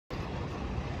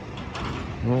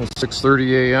Well,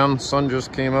 6:30 a.m. Sun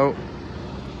just came out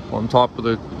on top of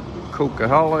the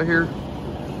Coquihalla here.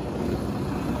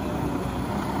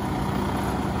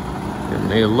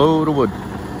 Getting a load of wood.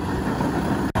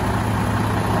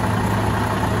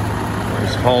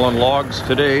 Just hauling logs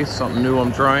today. Something new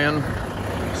I'm trying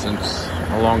since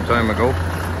a long time ago.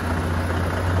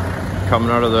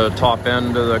 Coming out of the top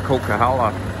end of the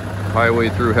Coquihalla highway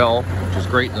through hell, which is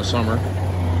great in the summer.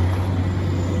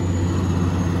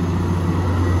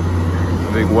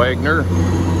 Big Wagner.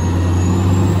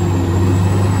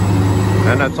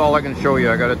 And that's all I can show you.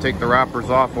 I got to take the wrappers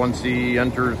off once he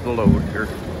enters the load here.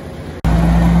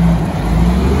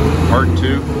 Part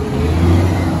 2.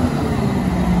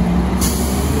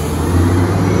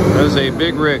 That is a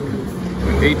big rig.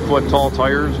 8-foot tall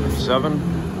tires, 7.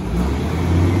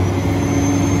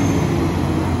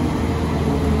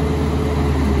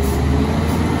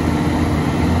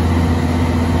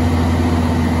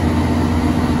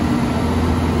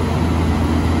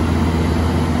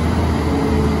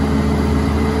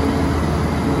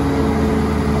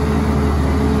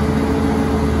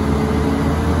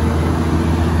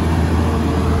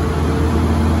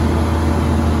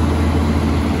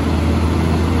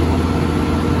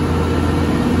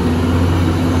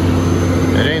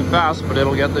 Fast, but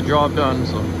it'll get the job done.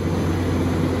 So,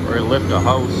 or lift a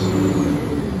house.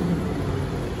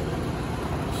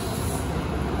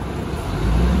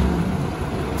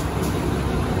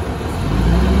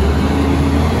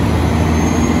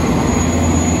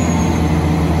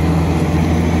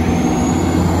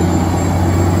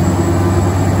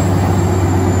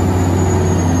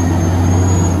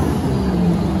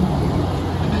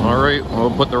 All right,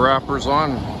 we'll put the wrappers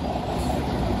on.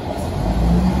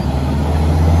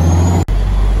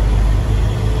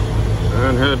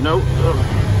 And heading out.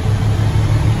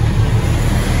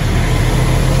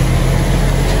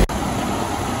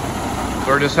 So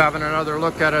we're just having another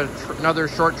look at another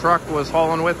short truck was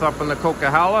hauling with up in the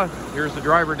Coquihalla. Here's the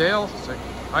driver, Dale. Say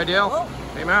hi, Dale. Hello.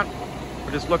 Hey, man.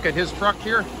 We'll just look at his truck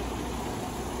here,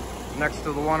 next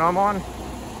to the one I'm on.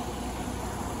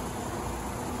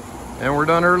 And we're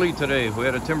done early today. We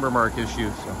had a timber mark issue.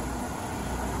 So.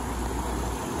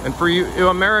 And for you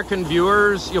American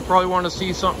viewers, you'll probably want to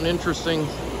see something interesting.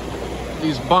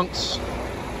 These bunks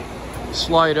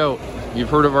slide out. You've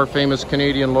heard of our famous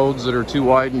Canadian loads that are too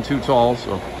wide and too tall.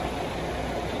 So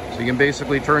you can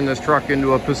basically turn this truck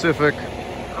into a Pacific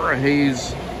or a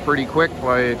Haze pretty quick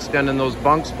by extending those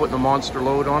bunks, putting a monster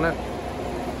load on it,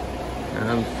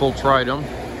 and full tried them.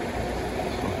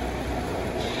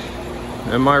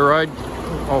 And my ride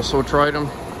also tried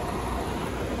them.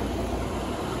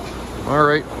 All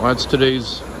right, well, that's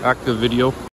today's active video.